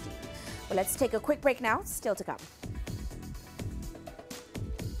 2016. Well, let's take a quick break now. Still to come.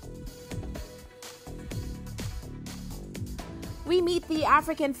 We meet the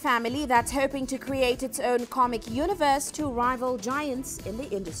African family that's hoping to create its own comic universe to rival giants in the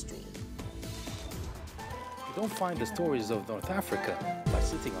industry. You don't find the stories of North Africa by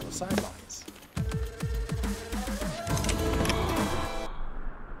sitting on the sidelines.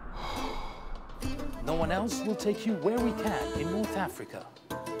 No one else will take you where we can in North Africa.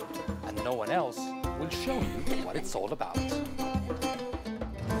 And no one else will show you what it's all about.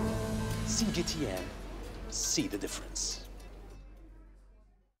 CGTN, see the difference.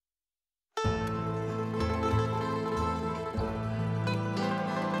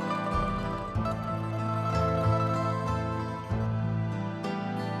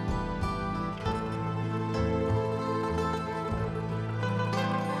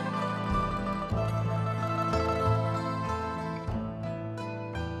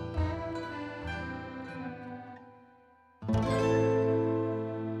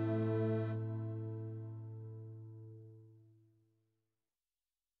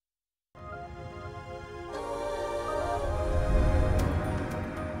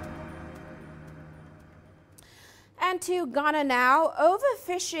 And to Ghana now.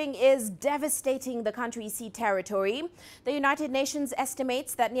 Overfishing is devastating the country's sea territory. The United Nations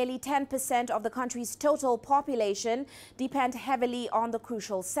estimates that nearly 10% of the country's total population depend heavily on the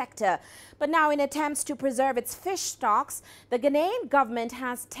crucial sector. But now, in attempts to preserve its fish stocks, the Ghanaian government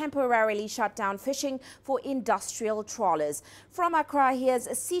has temporarily shut down fishing for industrial trawlers. From Accra, here's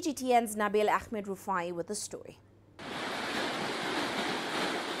CGTN's Nabil Ahmed Rufai with the story.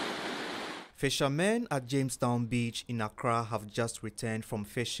 Fishermen at Jamestown Beach in Accra have just returned from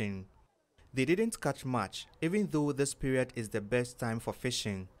fishing. They didn't catch much, even though this period is the best time for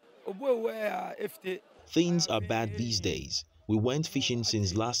fishing. Things are bad these days. We went fishing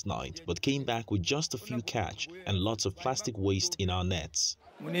since last night, but came back with just a few catch and lots of plastic waste in our nets.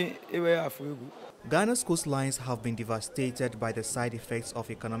 Ghana's coastlines have been devastated by the side effects of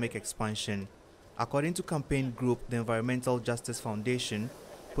economic expansion. According to campaign group the Environmental Justice Foundation,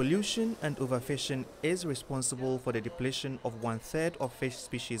 pollution and overfishing is responsible for the depletion of 1/3 of fish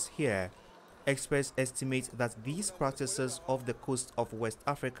species here. Experts estimate that these practices off the coast of West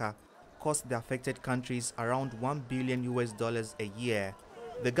Africa cost the affected countries around $1 billion a year.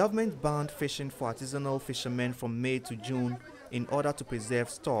 The government banned fishing for artisanal fishermen from May to June in order to preserve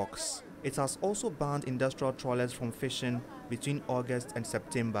stocks. It has also banned industrial trawlers from fishing between August and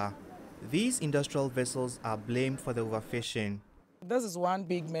September. These industrial vessels are blamed for the overfishing. This is one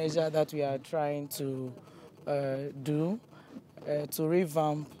big measure that we are trying to do to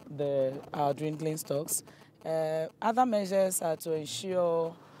revamp our dwindling stocks. Other measures are to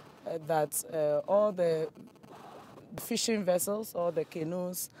ensure that all the fishing vessels, all the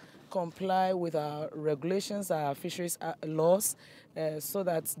canoes, comply with our regulations, our fisheries laws, so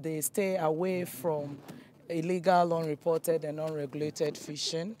that they stay away from illegal, unreported and unregulated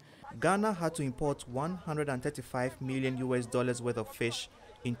fishing. Ghana had to import $135 million worth of fish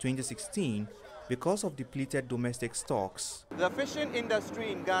in 2016 because of depleted domestic stocks. The fishing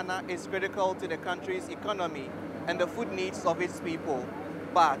industry in Ghana is critical to the country's economy and the food needs of its people.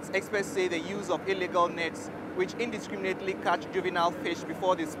 But experts say the use of illegal nets, which indiscriminately catch juvenile fish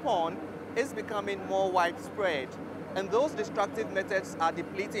before they spawn, is becoming more widespread. And those destructive methods are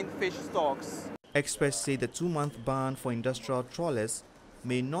depleting fish stocks. Experts say the 2-month ban for industrial trawlers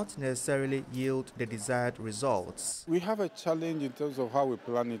may not necessarily yield the desired results. We have a challenge in terms of how we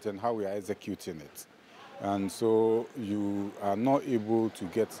plan it and how we are executing it. And so you are not able to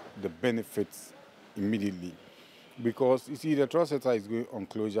get the benefits immediately. Because you see, the trawl sector is going on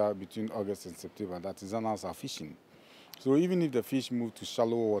closure between August and September, and artisanals are fishing. So even if the fish move to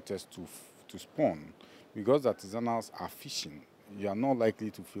shallow waters to spawn, because the artisanals are fishing, you are not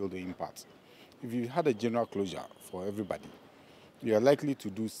likely to feel the impact. If you had a general closure for everybody, you are likely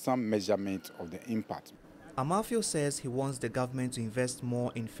to do some measurement of the impact. Amafio says he wants the government to invest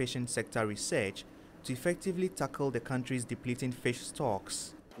more in fishing sector research to effectively tackle the country's depleting fish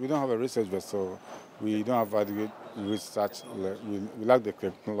stocks. We don't have a research vessel. We don't have adequate research. We lack the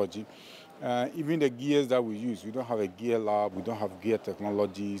technology. Even the gears that we use, we don't have a gear lab. We don't have gear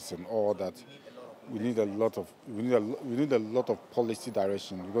technologies and all that. We need a lot of policy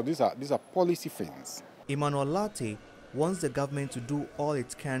direction, because these are policy things. Emmanuel Latte wants the government to do all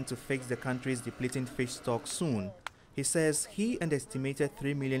it can to fix the country's depleting fish stock soon. He says he and the estimated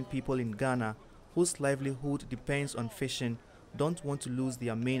 3 million people in Ghana whose livelihood depends on fishing don't want to lose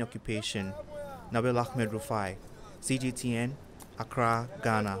their main occupation. Nabil Ahmed Rufai, CGTN, Accra,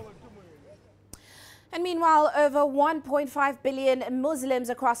 Ghana. And meanwhile, over 1.5 billion Muslims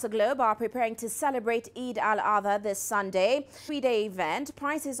across the globe are preparing to celebrate Eid al-Adha this Sunday. 3-day event.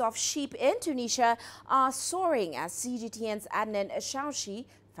 Prices of sheep in Tunisia are soaring, as CGTN's Adnan Shaushi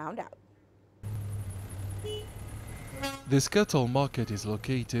found out. This cattle market is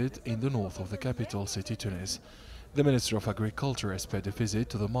located in the north of the capital city, Tunis. The Minister of Agriculture has paid a visit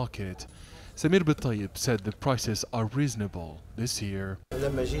to the market. Samir Bittayib said the prices are reasonable this year.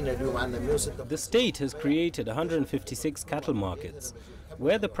 The state has created 156 cattle markets,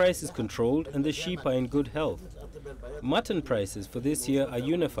 where the price is controlled and the sheep are in good health. Mutton prices for this year are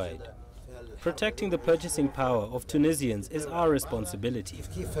unified. Protecting the purchasing power of Tunisians is our responsibility.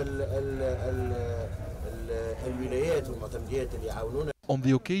 On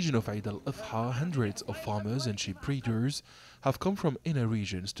the occasion of Eid al-Adha, hundreds of farmers and sheep breeders have come from inner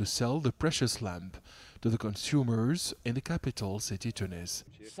regions to sell the precious lamb to the consumers in the capital city, Tunis.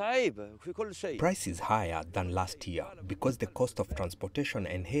 Price is higher than last year because the cost of transportation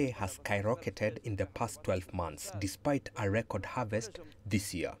and hay has skyrocketed in the past 12 months, despite a record harvest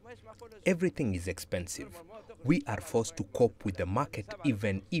this year. Everything is expensive. We are forced to cope with the market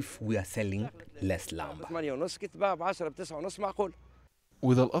even if we are selling less lamb.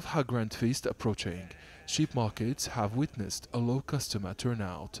 With Al-Adha Grand Feast approaching, sheep markets have witnessed a low customer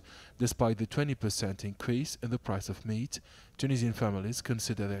turnout. Despite the 20% increase in the price of meat, Tunisian families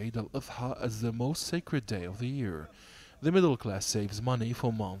consider the Eid al-Adha as the most sacred day of the year. The middle class saves money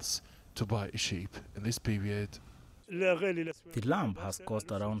for months to buy a sheep in this period. The lamb has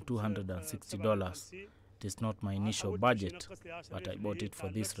cost around $260. It is not my initial budget, but I bought it for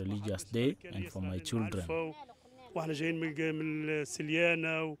this religious day and for my children.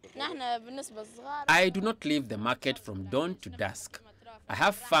 I do not leave the market from dawn to dusk. I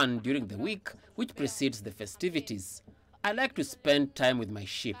have fun during the week, which precedes the festivities. I like to spend time with my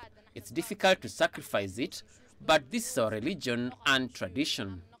sheep. It's difficult to sacrifice it, but this is our religion and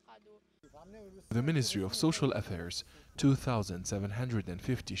tradition. The Ministry of Social Affairs,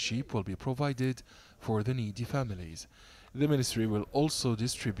 2,750 sheep will be provided for the needy families. The ministry will also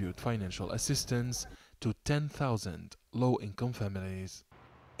distribute financial assistance to 10,000 low-income families.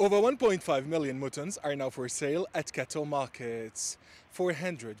 Over 1.5 million muttons are now for sale at cattle markets.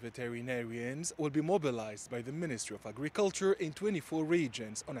 400 veterinarians will be mobilized by the Ministry of Agriculture in 24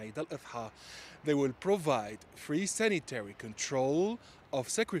 regions on Eid al-Adha. They will provide free sanitary control of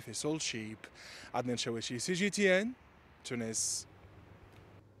sacrificial sheep. Adnan Shawishi, CGTN, Tunis.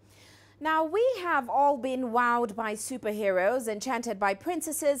 Now, we have all been wowed by superheroes, enchanted by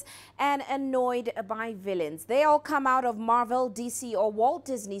princesses, and annoyed by villains. They all come out of Marvel, DC, or Walt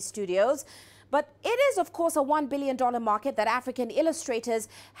Disney Studios. But it is, of course, a $1 billion market that African illustrators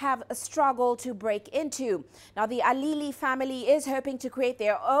have struggled to break into. Now, the Alili family is hoping to create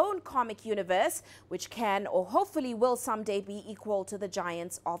their own comic universe, which can or hopefully will someday be equal to the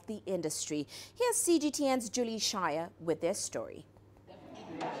giants of the industry. Here's CGTN's Julie Shire with their story.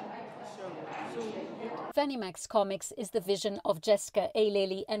 Vanimax Comics is the vision of Jessica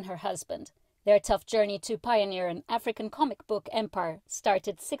Alili and her husband. Their tough journey to pioneer an African comic book empire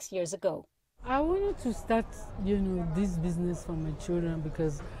started 6 years ago. I wanted to start, this business for my children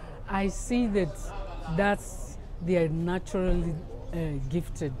because I see that that's their naturally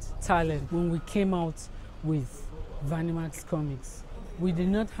gifted talent. When we came out with Vanimax Comics, we did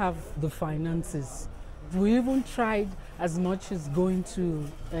not have the finances. We even tried as much as going to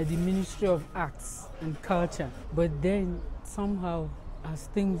the Ministry of Arts and Culture, but then somehow, as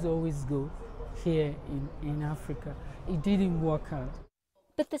things always go here in Africa, it didn't work out.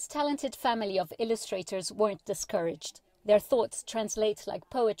 But this talented family of illustrators weren't discouraged. Their thoughts translate like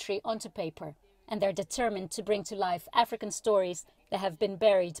poetry onto paper, and they're determined to bring to life African stories that have been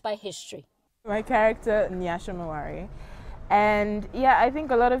buried by history. My character, Nyasha Mawari. And yeah, I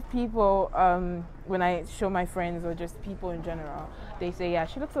think a lot of people, when I show my friends or just people in general, they say, yeah,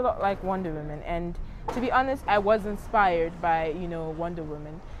 she looks a lot like Wonder Woman. And to be honest, I was inspired by, Wonder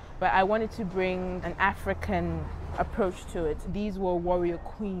Woman. but I wanted to bring an African approach to it. These were warrior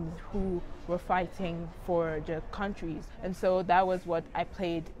queens who were fighting for their countries, and so that was what I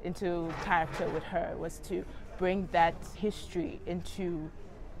played into character with her, was to bring that history into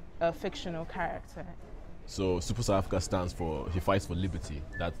a fictional character. So Super South Africa stands for, he fights for liberty.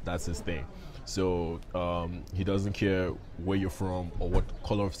 That's his thing. So he doesn't care where you're from or what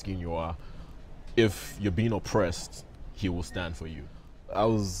color of skin you are. If you're being oppressed, he will stand for you. I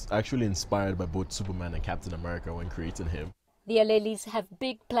was actually inspired by both Superman and Captain America when creating him. The Alelis have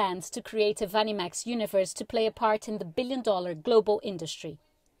big plans to create a Vanimax universe to play a part in the billion-dollar global industry.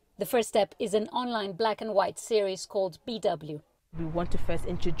 The first step is an online black and white series called BW. We want to first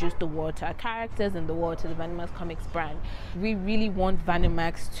introduce the world to our characters and the world to the Vanimax Comics brand. We really want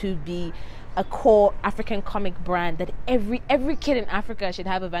Vanimax to be a core African comic brand that every kid in Africa should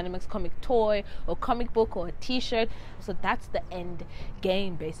have a Vanimax comic toy or comic book or a t-shirt. So that's the end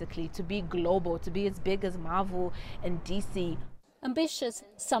game, basically, to be global, to be as big as Marvel and DC. Ambitious,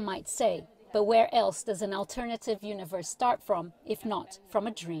 some might say, but where else does an alternative universe start from, if not from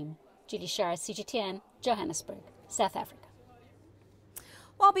a dream? Julie Shara, CGTN, Johannesburg, South Africa.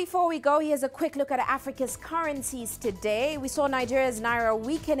 Well, before we go, here's a quick look at Africa's currencies today. We saw Nigeria's naira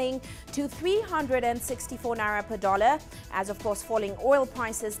weakening to 364 naira per dollar, as of course falling oil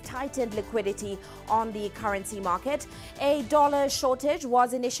prices tightened liquidity on the currency market. A dollar shortage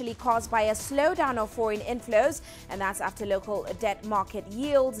was initially caused by a slowdown of foreign inflows, and that's after local debt market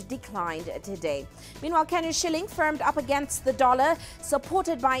yields declined today. Meanwhile, Kenya's shilling firmed up against the dollar,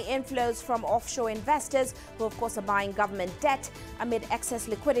 supported by inflows from offshore investors who of course are buying government debt amid excess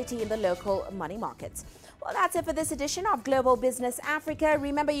liquidity in the local money markets. Well, that's it for this edition of Global Business Africa.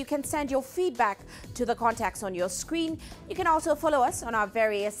 Remember, you can send your feedback to the contacts on your screen. You can also follow us on our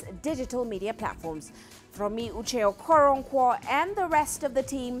various digital media platforms. From me, Ucheo Koronkwo, and the rest of the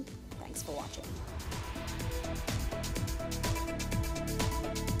team, thanks for watching.